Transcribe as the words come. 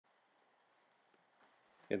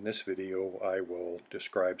In this video I will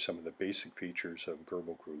describe some of the basic features of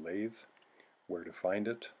GrblGru Lathe, where to find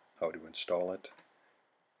it, how to install it,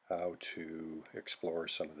 how to explore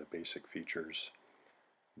some of the basic features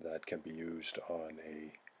that can be used on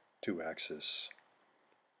a 2-axis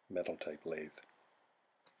metal type lathe.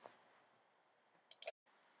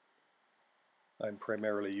 I'm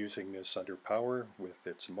primarily using this under power with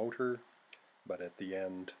its motor, but at the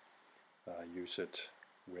end I use it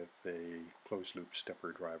with a closed loop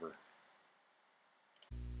stepper driver.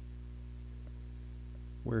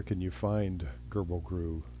 Where can you find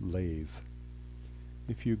GrblGru Lathe?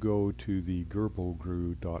 If you go to the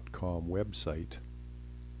GrblGru.com website,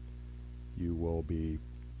 you will be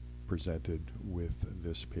presented with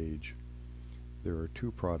this page. There are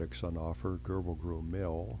two products on offer: GrblGru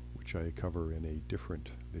Mill, which I cover in a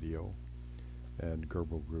different video, and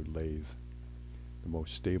GrblGru Lathe. The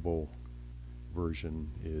most stable version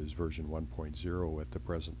is version 1.0 at the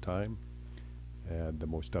present time, and the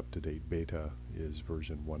most up-to-date beta is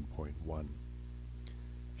version 1.1.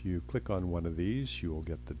 If you click on one of these, you will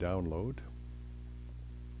get the download,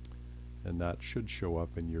 and that should show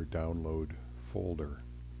up in your download folder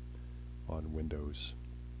on Windows.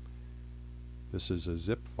 This is a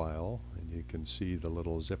zip file, and you can see the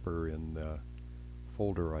little zipper in the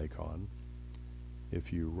folder icon.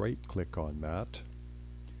 If you right-click on that,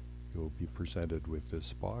 you'll be presented with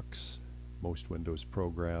this box. Most Windows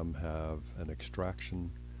programs have an extraction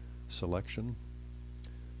selection,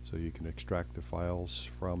 so you can extract the files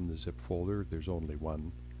from the zip folder. There's only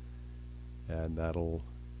one, and that'll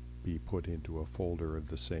be put into a folder of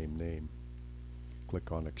the same name.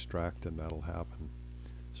 Click on extract and that'll happen.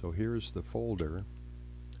 So here's the folder,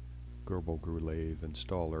 GrblGru Lathe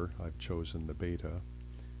installer. I've chosen the beta,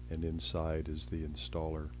 and inside is the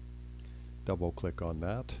installer. Double click on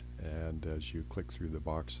that, and as you click through the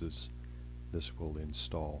boxes, this will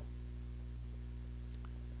install.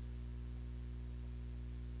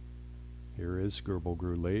 Here is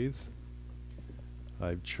GrblGru Lathe.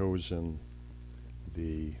 I've chosen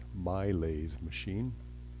the My Lathe machine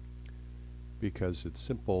because it's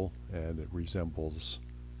simple and it resembles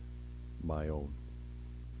my own.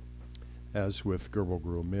 As with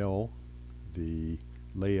GrblGru Mill, the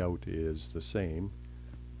layout is the same.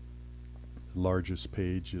 The largest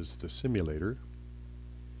page is the simulator.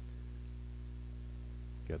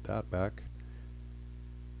 Get that back.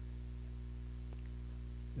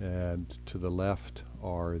 And to the left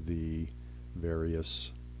are the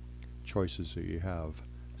various choices that you have.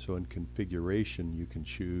 So in configuration, you can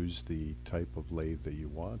choose the type of lathe that you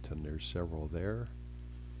want, and there's several there.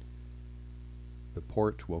 The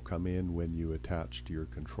port will come in when you attach to your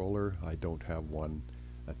controller. I don't have one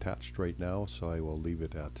attached right now, so I will leave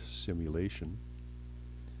it at simulation.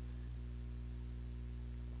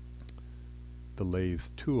 The lathe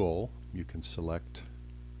tool you can select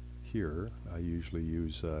here. I usually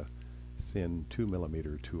use a thin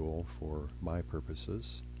 2mm tool for my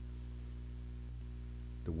purposes.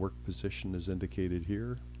 The work position is indicated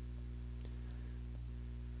here,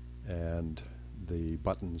 and the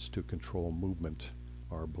buttons to control movement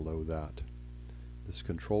are below that. This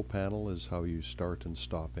control panel is how you start and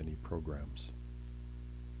stop any programs.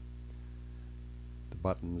 The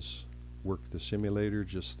buttons work the simulator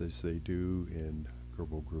just as they do in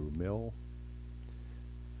GrblGru Mill.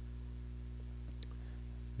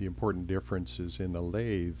 The important difference is in a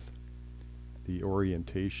lathe, the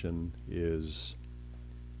orientation is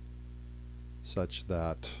such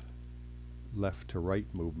that left to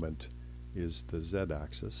right movement is the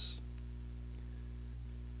z-axis,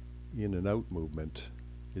 in and out movement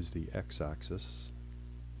is the x-axis,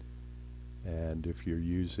 and if you're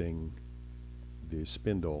using the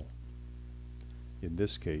spindle, in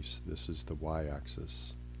this case this is the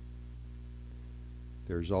y-axis.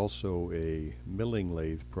 There's also a milling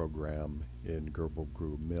lathe program in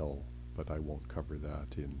GrblGru Mill, but I won't cover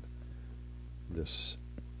that in this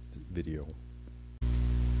video.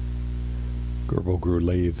 GrblGru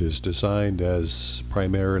Lathe is designed as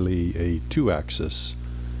primarily a 2-axis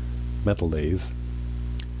metal lathe,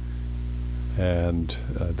 and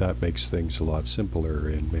that makes things a lot simpler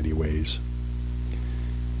in many ways.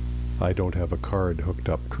 I don't have a card hooked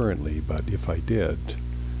up currently, but if I did,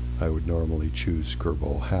 I would normally choose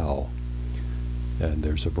GrbleHAL, and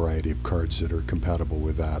there's a variety of cards that are compatible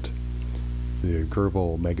with that. The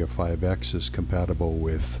Grble Mega 5X is compatible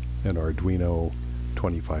with an Arduino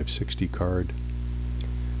 2560 card.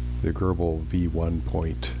 The Grble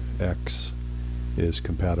V1.X is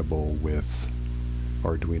compatible with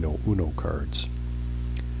Arduino Uno cards.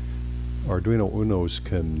 Arduino Unos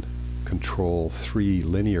can control 3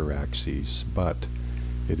 linear axes, but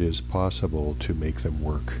it is possible to make them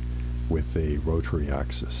work with a rotary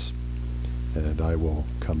axis. And I will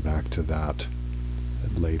come back to that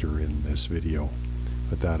later in this video,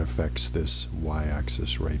 but that affects this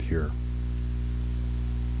y-axis right here.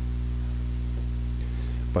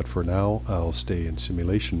 But for now, I'll stay in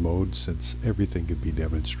simulation mode since everything can be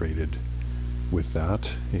demonstrated with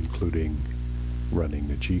that, including running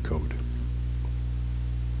the G-code.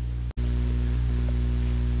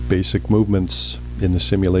 Basic movements in the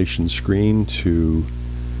simulation screen to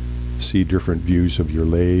see different views of your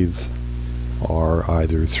lathe are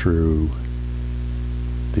either through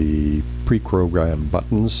the pre-programmed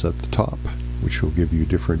buttons at the top, which will give you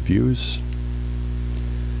different views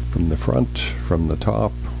from the front, from the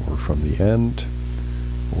top, or from the end,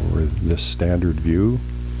 or this standard view.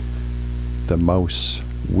 The mouse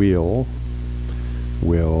wheel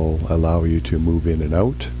will allow you to move in and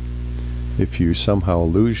out. If you somehow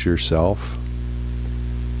lose yourself,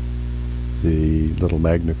 the little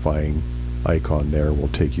magnifying icon there will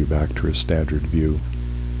take you back to a standard view.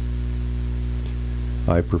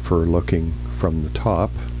 I prefer looking from the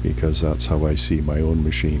top because that's how I see my own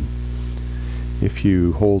machine. If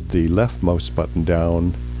you hold the left mouse button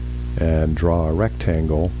down and draw a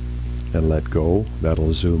rectangle and let go,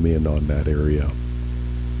 that'll zoom in on that area.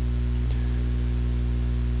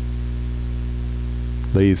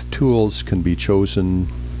 Lathe tools can be chosen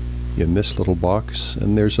in this little box,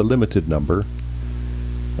 and there's a limited number,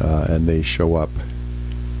 and they show up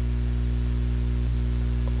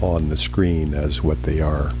on the screen as what they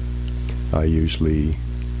are. I usually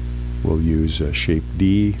will use a shape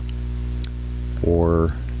D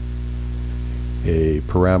or a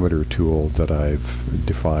parameter tool that I've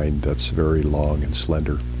defined that's very long and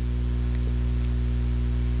slender.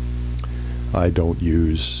 I don't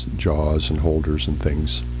use jaws and holders and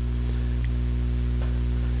things.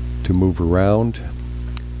 To move around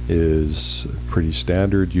is pretty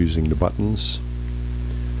standard using the buttons.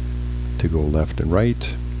 To go left and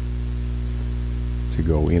right, to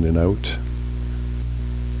go in and out,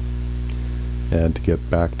 and to get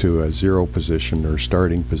back to a zero position or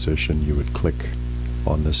starting position, you would click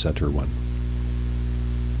on the center one.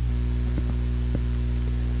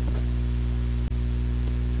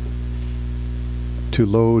 To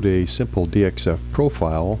load a simple DXF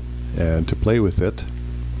profile and to play with it,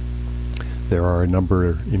 there are a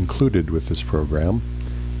number included with this program,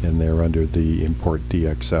 and they're under the Import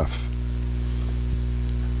DXF.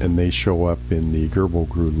 And they show up in the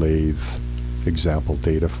GrblGru Lathe example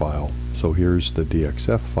data file. So here's the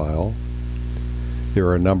DXF file. There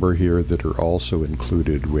are a number here that are also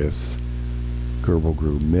included with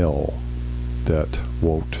GrblGru Mill that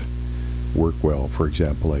won't work well. For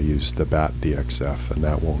example, I used the BAT DXF, and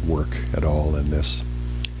that won't work at all in this.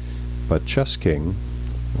 But Chess King,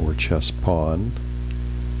 or Chess Pawn,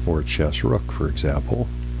 or Chess Rook, for example,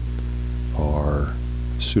 are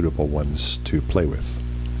suitable ones to play with.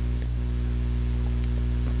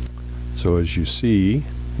 So as you see,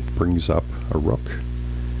 it brings up a rook,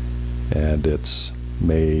 and it's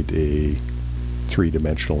made a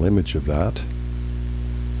three-dimensional image of that.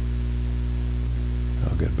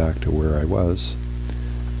 I'll get back to where I was.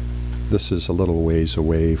 This is a little ways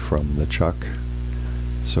away from the chuck,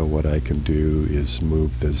 so what I can do is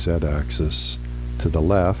move the Z-axis to the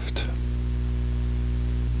left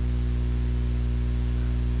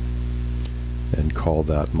and call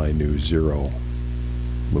that my new zero.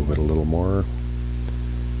 Move it a little more.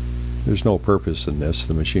 There's no purpose in this.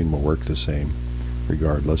 The machine will work the same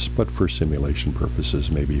regardless, but for simulation purposes,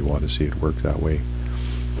 maybe you want to see it work that way.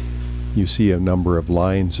 You see a number of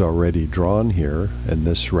lines already drawn here, and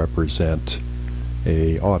this represent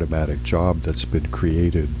a automatic job that's been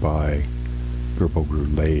created by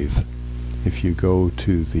GrblGru Lathe. If you go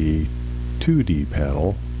to the 2D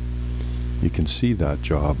panel, you can see that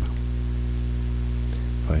job.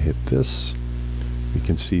 If I hit this, you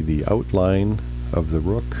can see the outline of the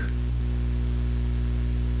rook,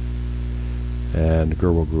 and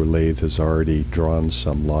GrblGru Lathe has already drawn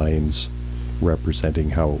some lines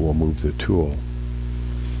representing how it will move the tool.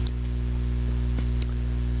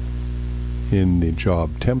 In the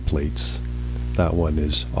job templates, that one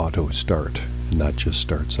is auto start, and that just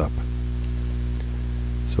starts up.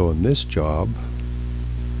 So in this job,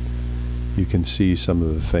 you can see some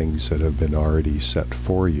of the things that have been already set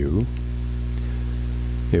for you.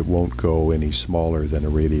 It won't go any smaller than a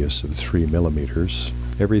radius of 3 millimeters.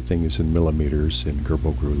 Everything is in millimeters in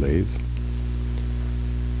GrblGru Lathe.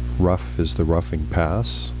 Rough is the roughing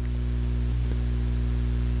pass.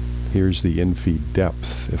 Here's the infeed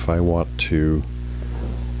depth. If I want to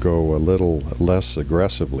go a little less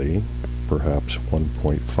aggressively, perhaps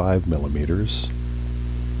 1.5 millimeters,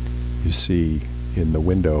 you see in the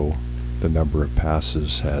window the number of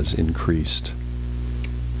passes has increased.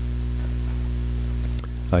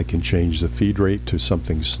 I can change the feed rate to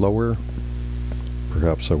something slower.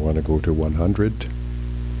 Perhaps I want to go to 100.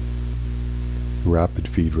 Rapid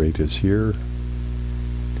feed rate is here,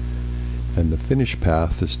 and the finish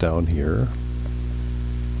path is down here.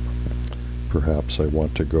 Perhaps I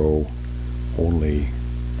want to go only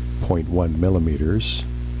 0.1 millimeters.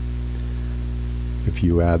 If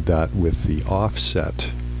you add that with the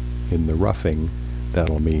offset in the roughing,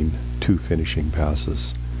 that'll mean 2 finishing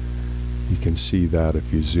passes. You can see that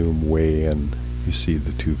if you zoom way in, you see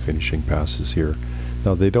the 2 finishing passes here.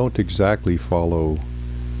 Now they don't exactly follow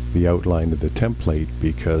the outline of the template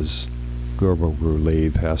because GrblGru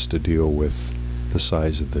Lathe has to deal with the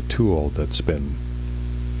size of the tool that's been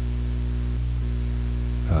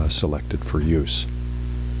selected for use.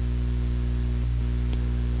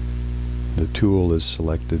 The tool is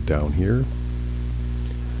selected down here,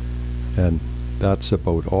 and that's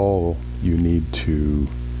about all you need to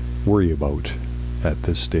worry about at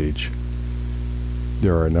this stage.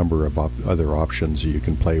 There are a number of other options you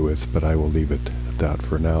can play with, but I will leave it at that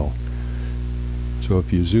for now. So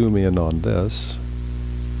if you zoom in on this,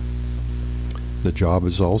 the job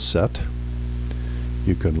is all set.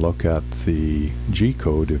 You can look at the G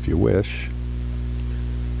code if you wish.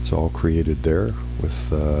 It's all created there with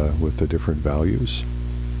the different values.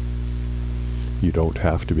 You don't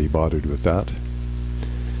have to be bothered with that.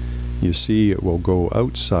 You see it will go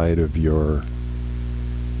outside of your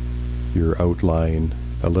outline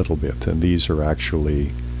a little bit, and these are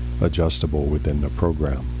actually adjustable within the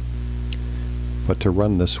program. But to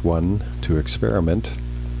run this one to experiment,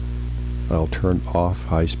 I'll turn off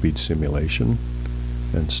high-speed simulation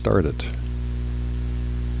and start it.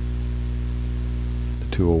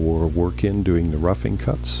 The tool will work in doing the roughing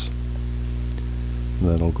cuts, and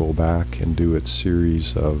then it'll go back and do its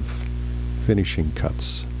series of finishing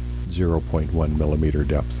cuts, 0.1 millimeter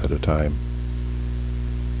depth at a time.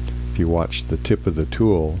 If you watch the tip of the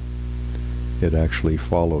tool, it actually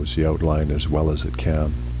follows the outline as well as it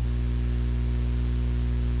can.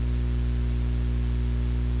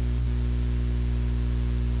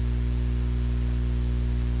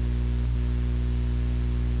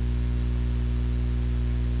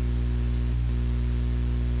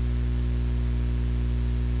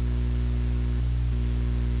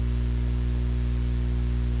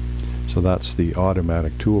 So that's the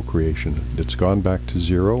automatic tool creation. It's gone back to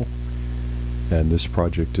 0, and this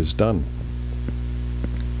project is done.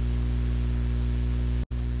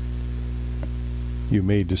 You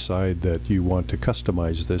may decide that you want to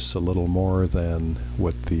customize this a little more than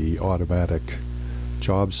what the automatic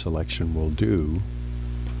job selection will do.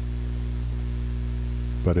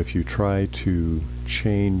 But if you try to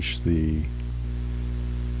change the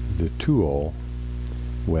tool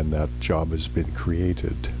when that job has been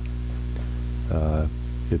created,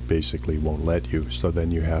 it basically won't let you. So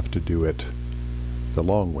then you have to do it the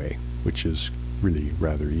long way, which is really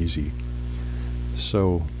rather easy.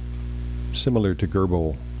 So similar to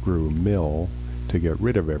GrblGru Mill, to get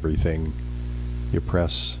rid of everything, you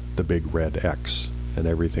press the big red X and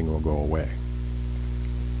everything will go away.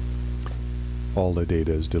 All the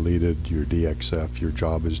data is deleted, your DXF, your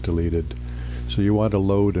job is deleted. So you want to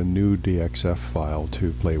load a new DXF file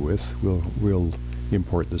to play with. We'll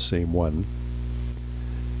import the same one.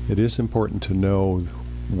 It is important to know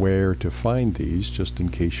where to find these just in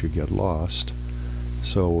case you get lost.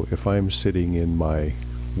 So if I'm sitting in my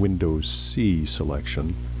Windows C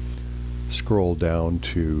selection, scroll down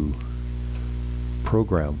to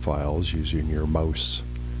Program Files using your mouse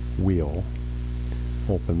wheel,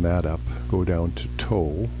 open that up, go down to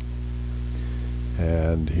Toe,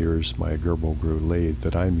 and here's my GrblGru Lathe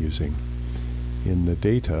that I'm using. In the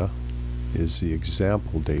data is the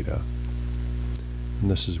example data, and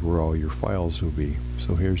this is where all your files will be.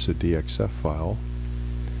 So here's the DXF file,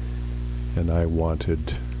 and I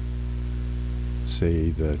wanted, say,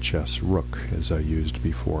 the chess rook as I used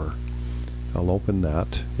before. I'll open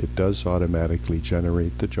that. It does automatically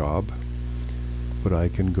generate the job, but I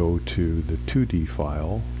can go to the 2D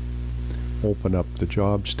file, open up the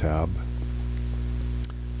Jobs tab,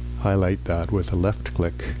 highlight that with a left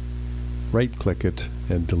click, right click it,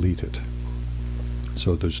 and delete it.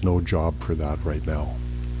 So there's no job for that right now.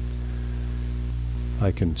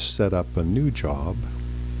 I can set up a new job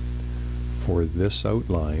for this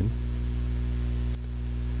outline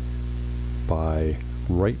by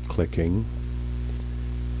right-clicking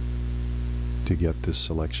to get this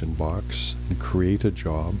selection box and create a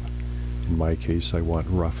job. In my case, I want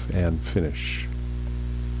rough and finish.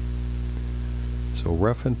 So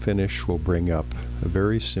rough and finish will bring up a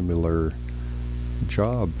very similar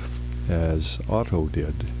job as auto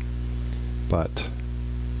did, but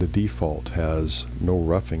the default has no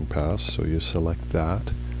roughing pass, so you select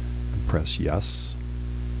that and press yes.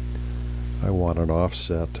 I want an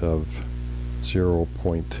offset of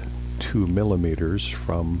 0.2 millimeters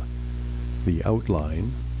from the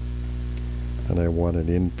outline, and I want an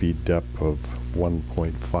in-feed depth of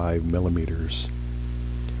 1.5 millimeters.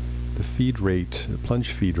 The feed rate, the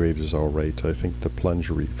plunge feed rate is alright. I think the plunge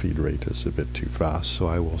feed rate is a bit too fast, so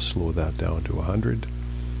I will slow that down to 100.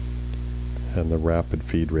 And the rapid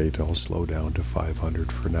feed rate I'll slow down to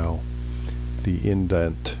 500 for now. The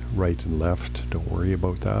indent right and left, don't worry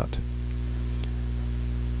about that.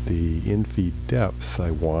 The in-feed depth I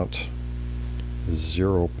want is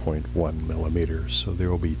 0.1 millimeters, so there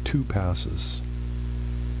will be 2 passes.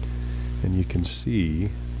 And you can see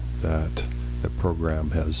that the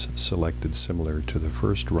program has selected, similar to the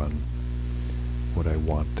first run, what I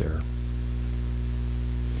want there.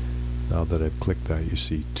 Now that I've clicked that, you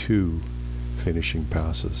see 2 finishing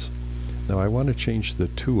passes. Now I want to change the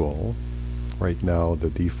tool. Right now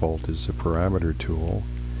the default is the parameter tool.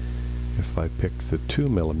 If I pick the 2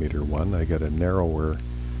 millimeter one, I get a narrower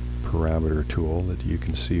parameter tool that you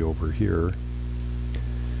can see over here.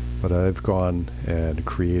 But I've gone and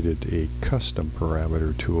created a custom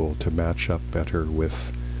parameter tool to match up better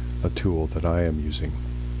with a tool that I am using.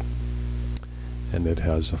 And it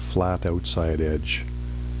has a flat outside edge,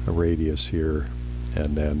 a radius here,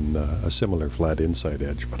 and then a similar flat inside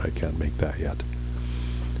edge, but I can't make that yet.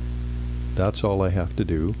 That's all I have to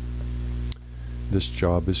do. This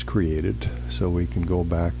job is created, so we can go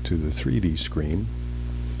back to the 3D screen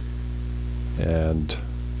and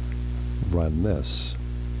run this.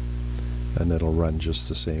 And it'll run just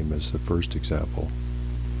the same as the first example.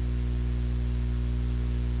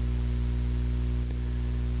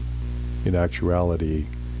 In actuality,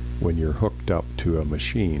 when you're hooked up to a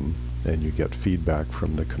machine and you get feedback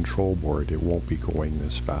from the control board, it won't be going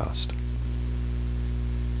this fast.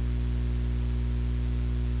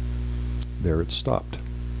 There it stopped.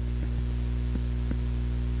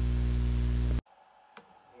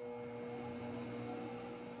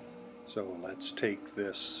 So let's take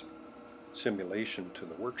this simulation to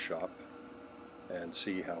the workshop and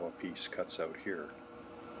see how a piece cuts out here.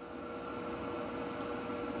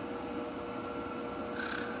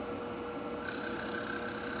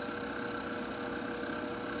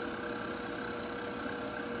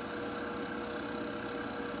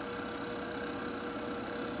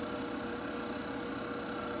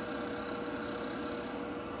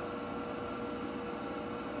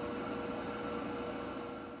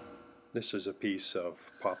 This is a piece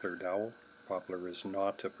of poplar dowel. Poplar is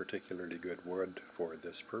not a particularly good wood for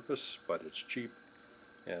this purpose, but it's cheap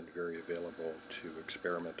and very available to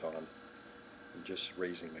experiment on. I'm just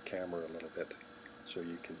raising the camera a little bit so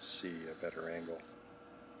you can see a better angle.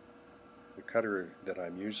 The cutter that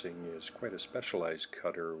I'm using is quite a specialized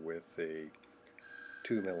cutter with a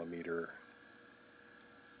 2 millimeter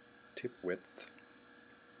tip width,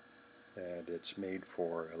 and it's made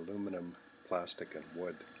for aluminum, plastic, and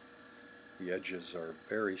wood. The edges are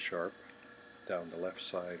very sharp down the left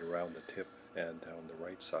side, around the tip, and down the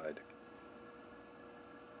right side.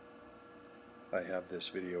 I have this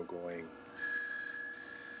video going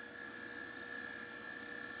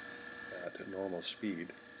at a normal speed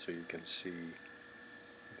so you can see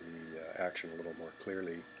the action a little more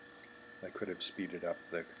clearly. I could have speeded up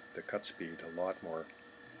the cut speed a lot more,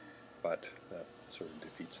 but that sort of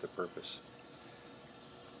defeats the purpose.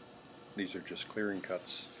 These are just clearing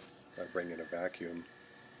cuts. I bring in a vacuum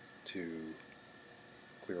to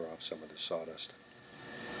clear off some of the sawdust.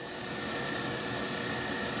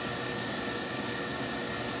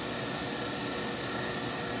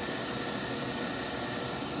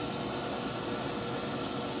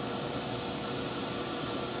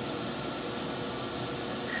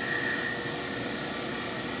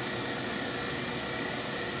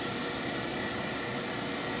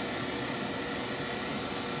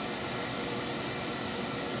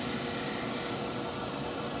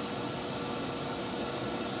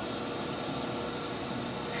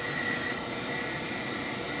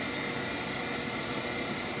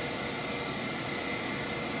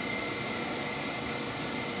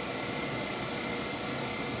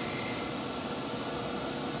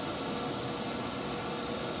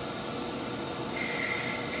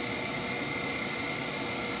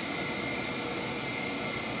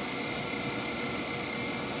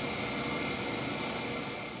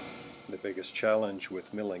 The biggest challenge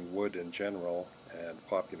with milling wood in general, and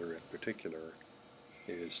poplar in particular,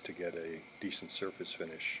 is to get a decent surface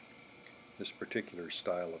finish. This particular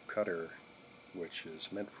style of cutter, which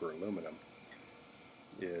is meant for aluminum,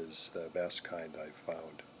 is the best kind I've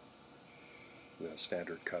found. The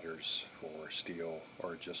standard cutters for steel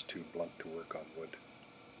are just too blunt to work on wood.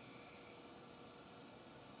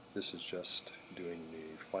 This is just doing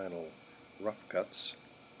the final rough cuts.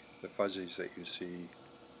 The fuzzies that you see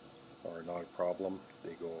are not a problem.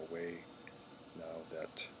 They go away now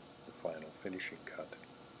that the final finishing cut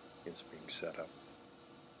is being set up.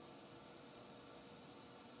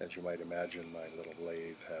 As you might imagine, my little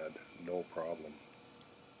lathe had no problem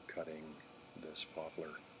cutting this poplar.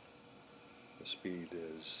 The speed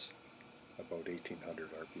is about 1800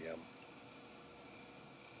 RPM.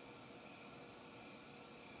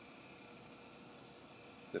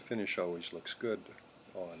 The finish always looks good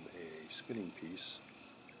on a spinning piece,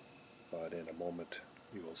 but in a moment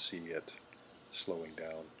you will see it slowing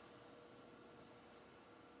down.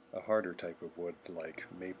 A harder type of wood like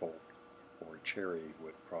maple or cherry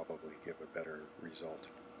would probably give a better result.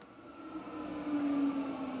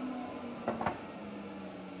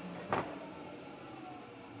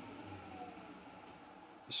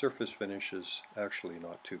 The surface finish is actually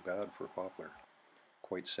not too bad for poplar,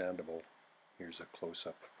 quite sandable. Here's a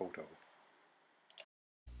close-up photo.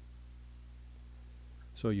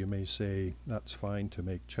 So you may say that's fine to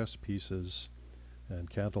make chess pieces and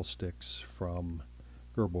candlesticks from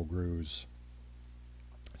GrblGru's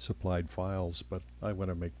supplied files, but I want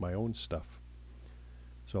to make my own stuff.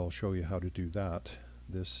 So I'll show you how to do that.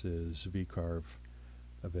 This is VCarve,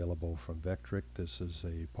 available from Vectric. This is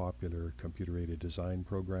a popular computer-aided design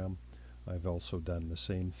program. I've also done the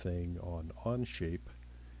same thing on Onshape,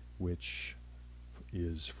 which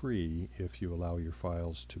is free if you allow your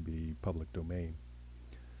files to be public domain.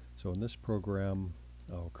 So in this program,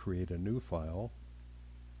 I'll create a new file.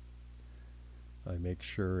 I make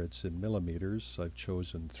sure it's in millimeters. I've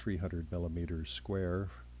chosen 300 millimeters square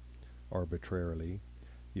arbitrarily.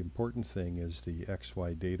 The important thing is the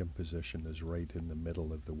XY datum position is right in the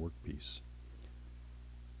middle of the workpiece.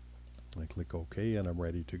 I click OK and I'm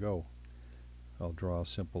ready to go. I'll draw a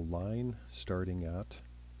simple line starting at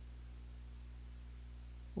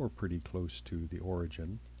or pretty close to the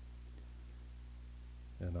origin,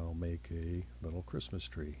 and I'll make a little Christmas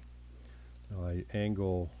tree. Now I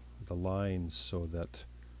angle the lines so that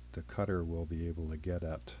the cutter will be able to get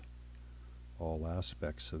at all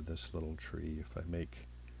aspects of this little tree. If I make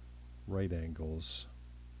right angles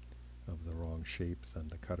of the wrong shape, then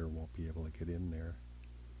the cutter won't be able to get in there.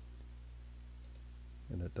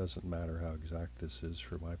 And it doesn't matter how exact this is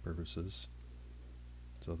for my purposes.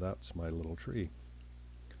 So that's my little tree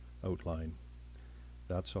outline.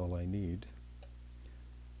 That's all I need.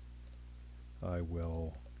 I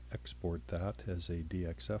will export that as a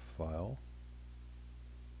DXF file,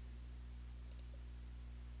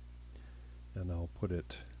 and I'll put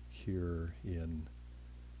it here in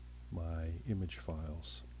my image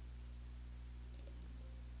files.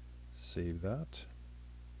 Save that,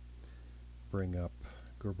 bring up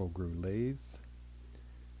GrblGru Lathe,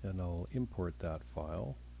 and I'll import that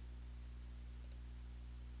file.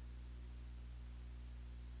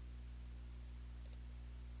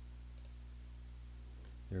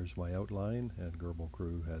 There's my outline, and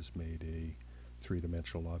GrblGru has made a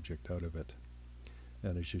three-dimensional object out of it.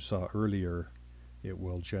 And as you saw earlier, it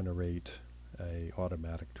will generate an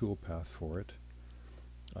automatic toolpath for it.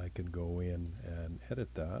 I can go in and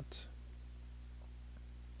edit that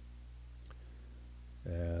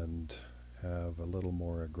and have a little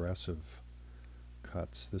more aggressive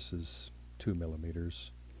cuts. This is 2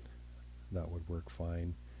 millimeters. That would work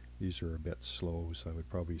fine. These are a bit slow, so I would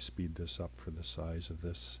probably speed this up for the size of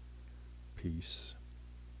this piece.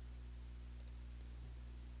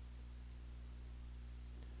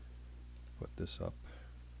 Put this up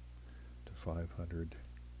to 500.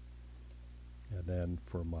 And then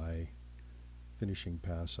for my finishing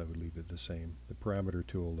pass, I would leave it the same. The parameter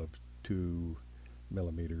tool of 2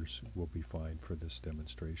 millimeters will be fine for this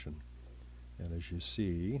demonstration. And as you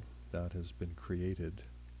see, that has been created.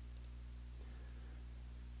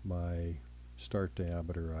 My start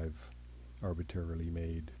diameter I've arbitrarily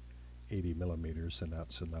made 80 millimeters, and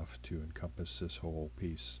that's enough to encompass this whole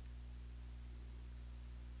piece.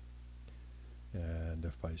 And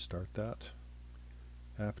if I start that,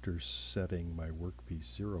 after setting my workpiece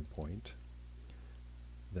 0 point,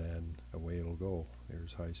 then away it'll go.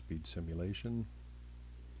 There's high-speed simulation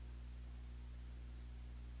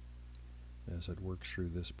as it works through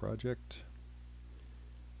this project.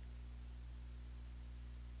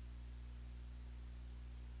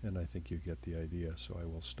 And I think you get the idea, so I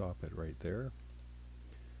will stop it right there.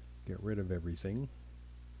 Get rid of everything.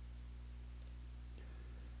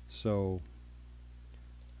 So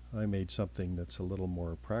I made something that's a little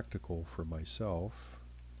more practical for myself.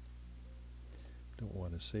 Don't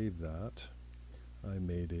want to save that. I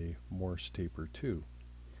made a Morse taper 2.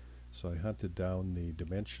 So I hunted down the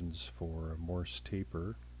dimensions for a Morse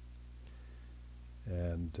taper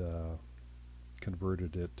and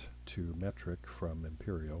converted it to metric from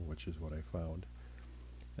imperial, which is what I found,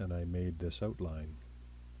 and I made this outline.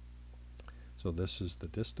 So this is the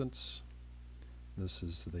distance, this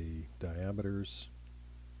is the diameters.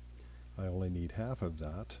 I only need half of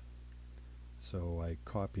that, so I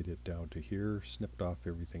copied it down to here, snipped off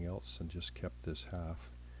everything else, and just kept this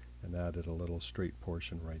half and added a little straight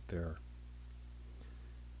portion right there.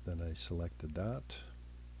 Then I selected that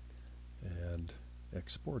and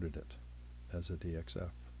exported it as a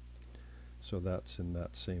DXF. So that's in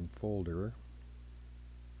that same folder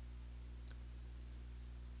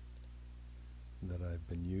that I've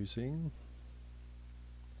been using.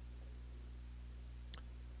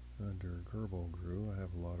 Under GrblGru, I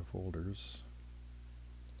have a lot of folders.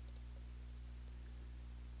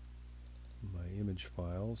 My image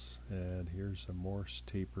files, and here's a Morse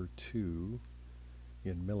taper 2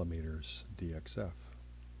 in millimeters DXF.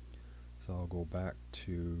 So I'll go back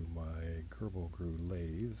to my GrblGru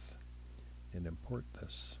Lathe and import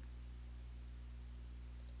this.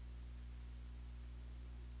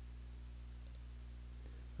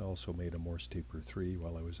 I also made a Morse taper 3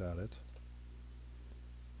 while I was at it.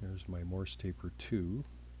 There's my Morse taper 2.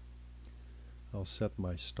 I'll set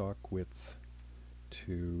my stock width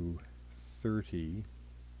to 30.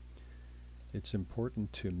 It's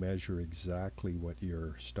important to measure exactly what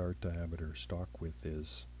your start diameter stock width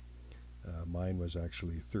is. Mine was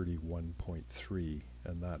actually 31.3,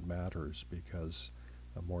 and that matters because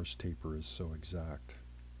a Morse taper is so exact.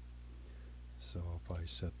 So if I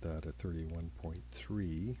set that at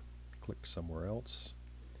 31.3, click somewhere else,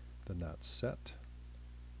 then that's set.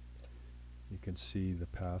 You can see the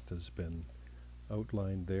path has been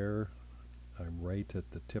outlined there. I'm right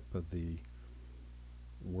at the tip of the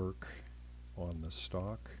work on the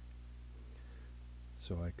stock,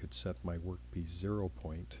 so I could set my workpiece 0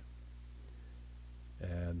 point,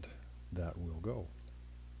 and that will go.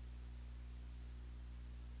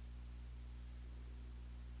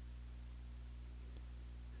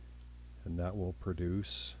 And that will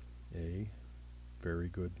produce a very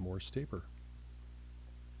good Morse taper.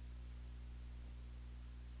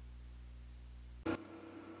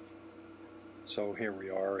 So here we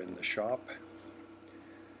are in the shop.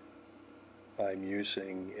 I'm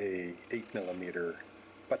using a 8mm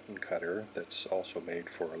button cutter that's also made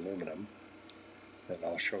for aluminum, and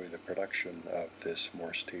I'll show you the production of this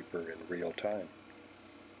Morse taper in real time.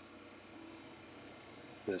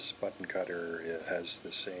 This button cutter has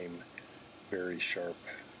the same very sharp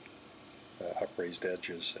upraised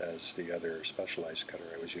edges as the other specialized cutter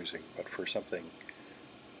I was using, but for something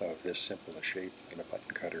of this simple a shape, then a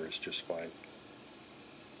button cutter is just fine.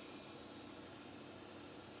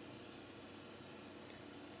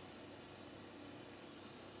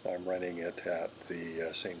 I'm running it at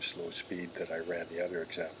the same slow speed that I ran the other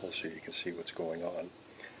example, so you can see what's going on,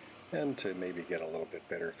 and to maybe get a little bit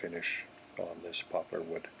better finish on this poplar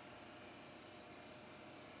wood.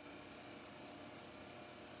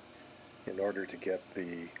 In order to get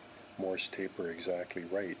the Morse taper exactly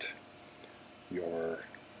right, your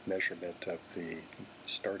measurement of the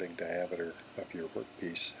starting diameter of your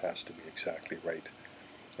workpiece has to be exactly right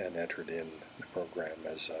and entered in the program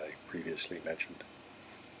as I previously mentioned.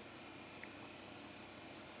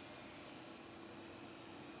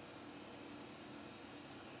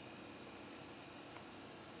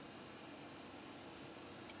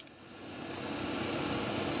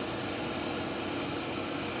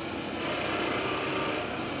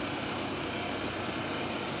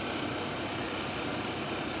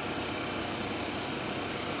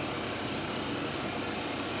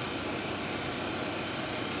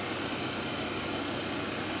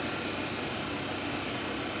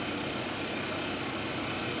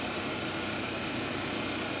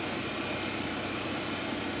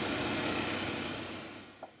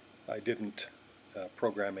 I didn't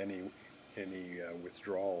program any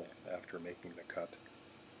withdrawal after making the cut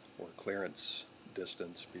or clearance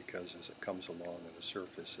distance, because as it comes along on the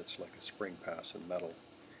surface it's like a spring pass in metal,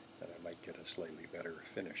 and I might get a slightly better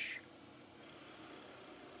finish.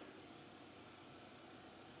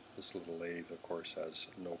 This little lathe of course has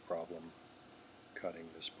no problem cutting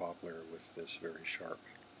this poplar with this very sharp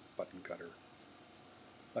button cutter.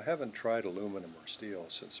 I haven't tried aluminum or steel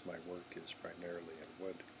since my work is primarily in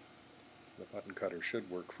wood. The button cutter should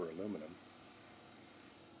work for aluminum.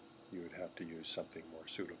 You would have to use something more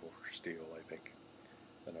suitable for steel, I think.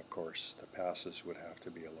 And of course the passes would have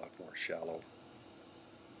to be a lot more shallow.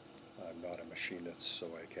 I'm not a machinist, so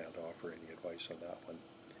I can't offer any advice on that one.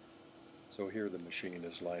 So here the machine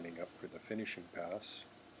is lining up for the finishing pass.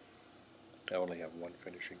 I only have one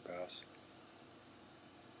finishing pass.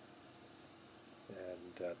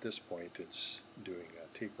 And at this point it's doing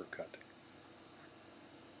a taper cut.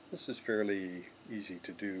 This is fairly easy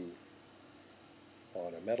to do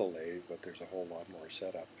on a metal lathe, but there's a whole lot more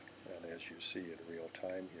setup. And as you see in real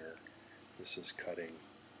time here, this is cutting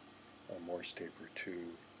a Morse taper 2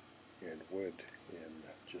 in wood in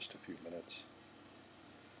just a few minutes.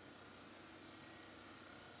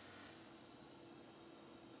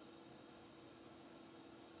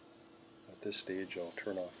 At this stage I'll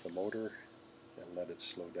turn off the motor and let it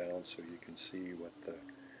slow down so you can see what the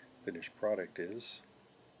finished product is.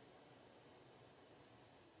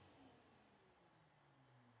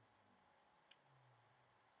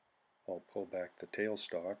 I'll pull back the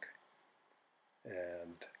tailstock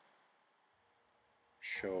and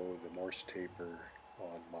show the Morse taper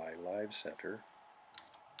on my live center.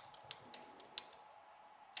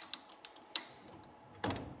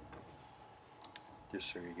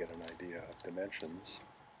 Just so you get an idea of dimensions.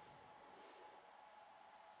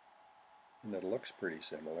 And it looks pretty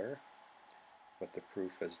similar, but the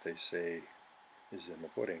proof, as they say, is in the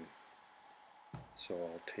pudding. So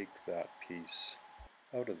I'll take that piece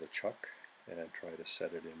out of the chuck and try to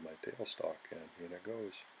set it in my tailstock, and in it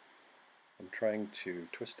goes. I'm trying to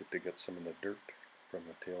twist it to get some of the dirt from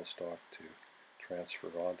the tailstock to transfer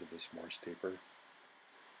onto this Morse taper.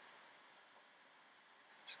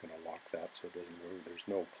 Just going to lock that so it doesn't move. There's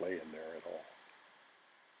no play in there at all.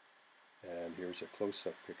 And here's a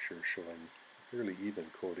close-up picture showing a fairly even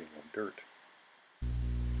coating of dirt.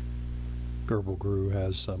 GrblGru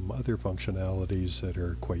has some other functionalities that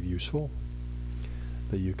are quite useful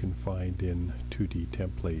that you can find in 2D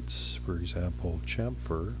templates. For example,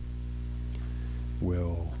 chamfer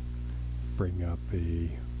will bring up a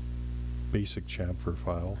basic chamfer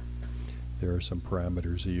file. There are some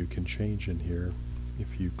parameters that you can change in here.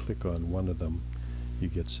 If you click on one of them, you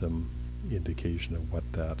get some indication of what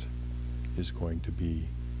that is going to be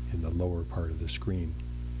in the lower part of the screen.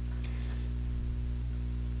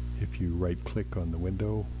 If you right click on the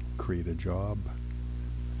window, create a job,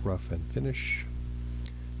 rough and finish,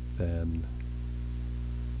 then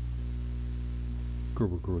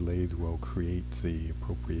GrblGru Lathe will create the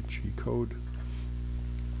appropriate G-code,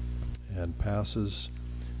 and passes,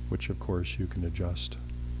 which of course you can adjust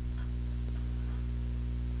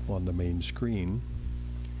on the main screen.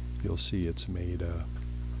 You'll see it's made a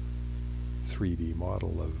 3D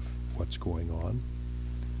model of what's going on.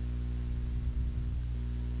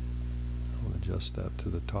 I'll adjust that to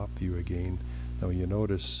the top view again. Now you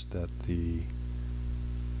notice that the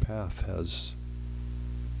path has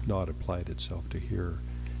not applied itself to here,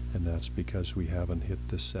 and that's because we haven't hit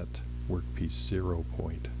the set workpiece 0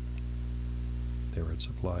 point. There it's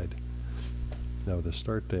applied. Now the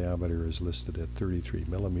start diameter is listed at 33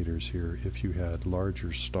 millimeters here. If you had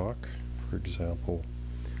larger stock, for example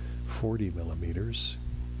 40 millimeters,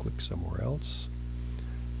 click somewhere else,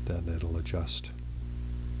 then it'll adjust.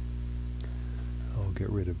 I'll get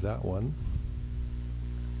rid of that one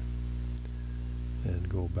and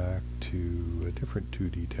go back to a different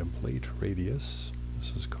 2D template, radius.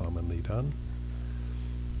 This is commonly done.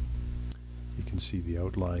 You can see the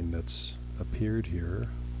outline that's appeared here.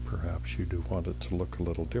 Perhaps you do want it to look a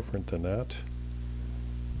little different than that.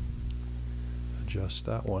 Adjust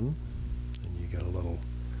that one and you get a little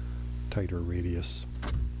tighter radius.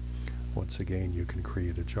 Once again, you can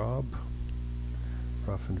create a job,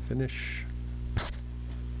 rough and finish,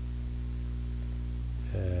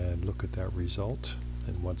 and look at that result.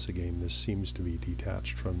 And once again, this seems to be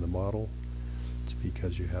detached from the model. It's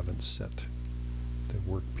because you haven't set the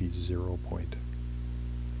workpiece 0 point.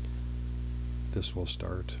 This will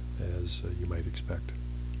start as you might expect.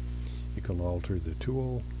 You can alter the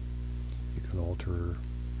tool, you can alter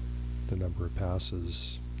the number of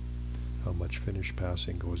passes, how much finish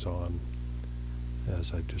passing goes on,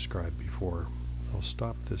 as I've described before. I'll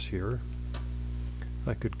stop this here.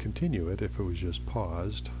 I could continue it if it was just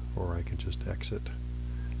paused, or I could just exit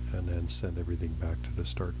and then send everything back to the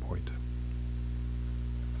start point.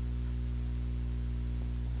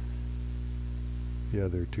 The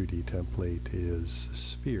other 2D template is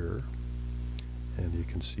sphere, and you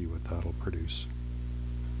can see what that'll produce.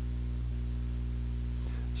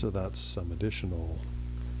 So that's some additional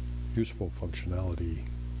useful functionality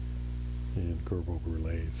in GrblGru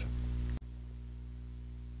Lathe.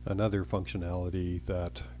 Another functionality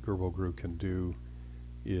that GrblGru can do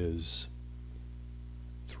is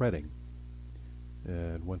threading.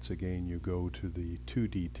 And once again, you go to the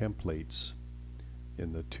 2D templates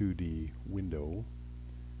in the 2D window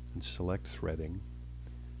and select threading.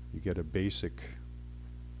 You get a basic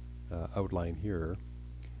outline here,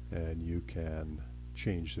 and you can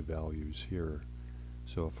change the values here.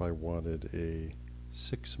 So if I wanted a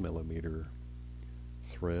 6mm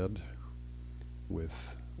thread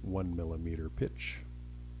with 1mm pitch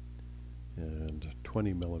and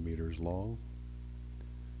 20mm long,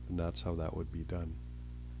 and that's how that would be done.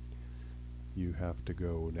 You have to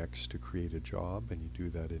go next to create a job, and you do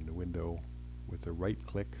that in the window with a right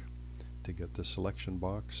click to get the selection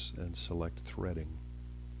box and select threading.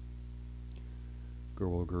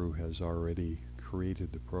 GrblGru has already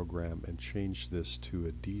created the program and changed this to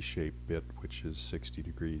a D-shaped bit, which is 60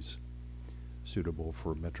 degrees, suitable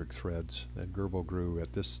for metric threads, and GrblGru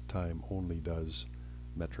at this time only does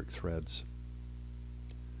metric threads.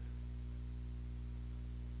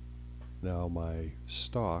 Now my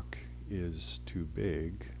stock is too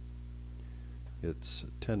big. It's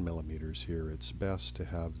 10mm here. It's best to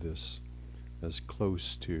have this as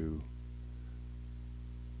close to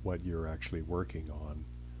what you're actually working on,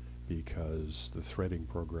 because the threading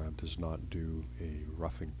program does not do a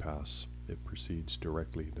roughing pass. It proceeds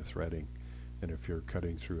directly into threading, and if you're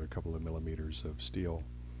cutting through a couple of millimeters of steel,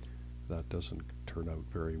 that doesn't turn out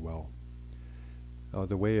very well.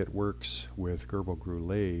 The way it works with GrblGru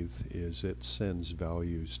Lathe is it sends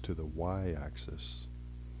values to the y-axis.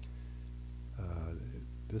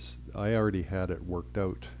 I already had it worked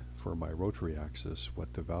out for my rotary axis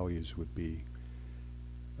what the values would be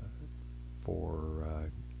for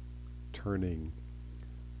turning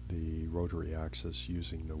the rotary axis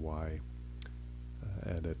using the y,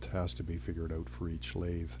 and it has to be figured out for each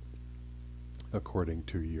lathe according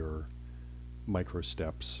to your micro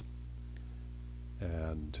steps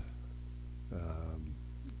and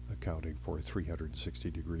accounting for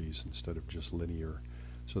 360 degrees instead of just linear.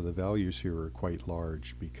 So the values here are quite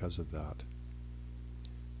large because of that.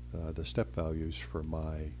 The step values for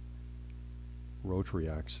my rotary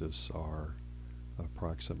axis are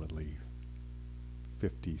approximately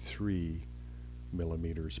 53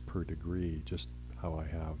 millimeters per degree, just how I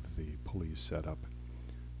have the pulleys set up.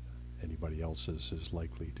 Anybody else's is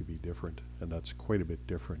likely to be different, and that's quite a bit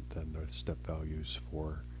different than the step values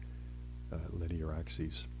for linear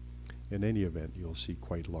axes. In any event, you'll see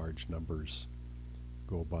quite large numbers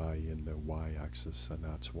go by in the y-axis, and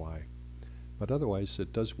that's why. But otherwise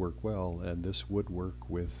it does work well, and this would work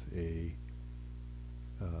with a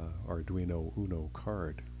Arduino Uno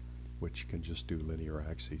card, which can just do linear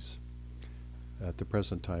axes. At the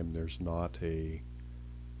present time, there's not a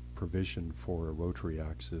provision for a rotary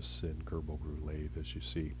axis in GrblGru Lathe, as you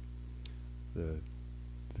see. The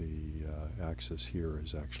axis here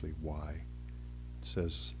is actually Y. It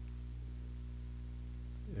says,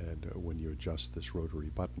 and when you adjust this rotary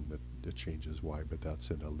button, it changes Y, but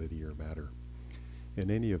that's in a linear manner. In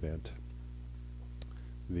any event,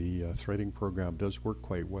 the threading program does work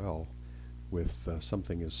quite well with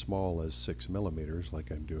something as small as 6 millimeters, like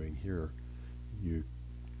I'm doing here. You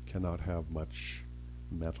cannot have much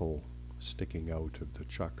metal sticking out of the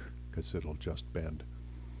chuck because it'll just bend.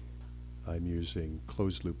 I'm using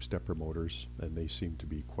closed loop stepper motors, and they seem to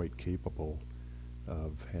be quite capable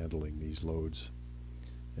of handling these loads.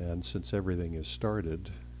 And since everything is started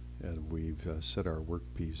and we've set our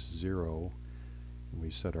workpiece 0, and we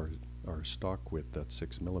set our stock width at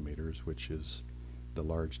 6 millimeters, which is the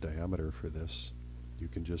large diameter for this, you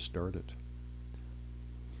can just start it.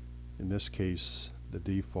 In this case, the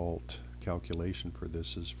default calculation for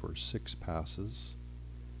this is for 6 passes.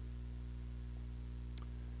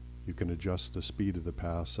 You can adjust the speed of the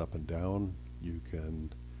pass up and down. You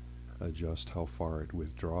can adjust how far it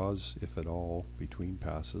withdraws, if at all, between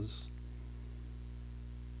passes.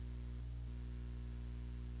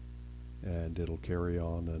 And it'll carry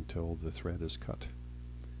on until the thread is cut,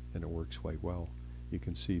 and it works quite well. You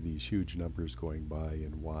can see these huge numbers going by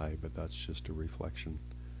in Y, but that's just a reflection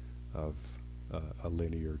of a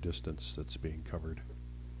linear distance that's being covered.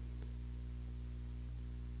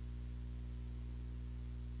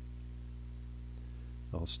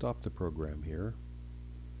 I'll stop the program here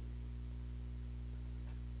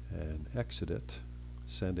and exit it,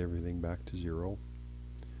 send everything back to 0.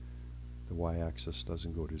 The y-axis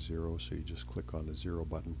doesn't go to 0, so you just click on the 0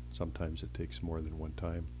 button. Sometimes it takes more than one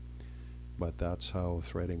time, but that's how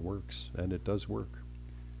threading works, and it does work.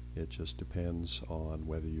 It just depends on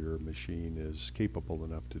whether your machine is capable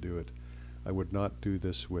enough to do it. I would not do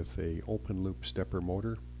this with a open loop stepper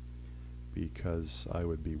motor, because I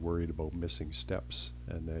would be worried about missing steps,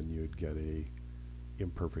 and then you'd get a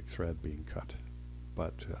imperfect thread being cut.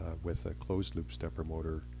 but with a closed loop stepper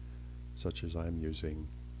motor such as I'm using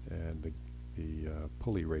and the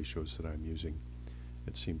pulley ratios that I'm using,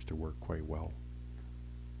 it seems to work quite well.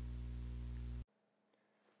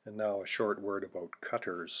 And now a short word about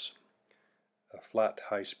cutters. A flat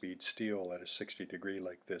high-speed steel at a 60 degree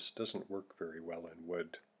like this doesn't work very well in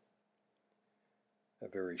wood. A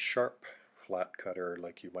very sharp flat cutter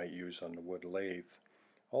like you might use on the wood lathe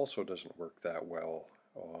also doesn't work that well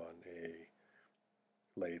on a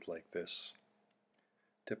lathe like this.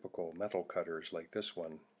 Typical metal cutters like this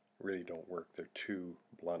one really don't work, they're too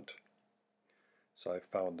blunt. So I've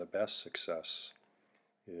found the best success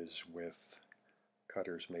is with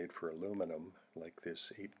cutters made for aluminum, like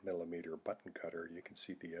this 8mm button cutter. You can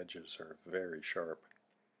see the edges are very sharp.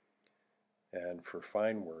 And for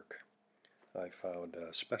fine work, I found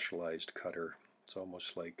a specialized cutter. It's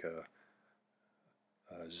almost like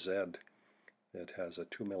a Z. It has a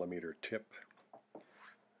 2mm tip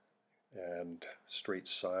and straight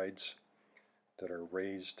sides that are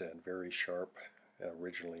raised and very sharp,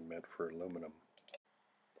 originally meant for aluminum.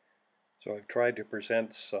 So I've tried to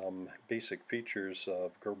present some basic features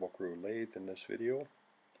of GrblGru Lathe in this video.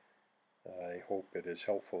 I hope it is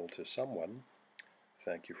helpful to someone.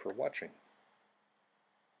 Thank you for watching.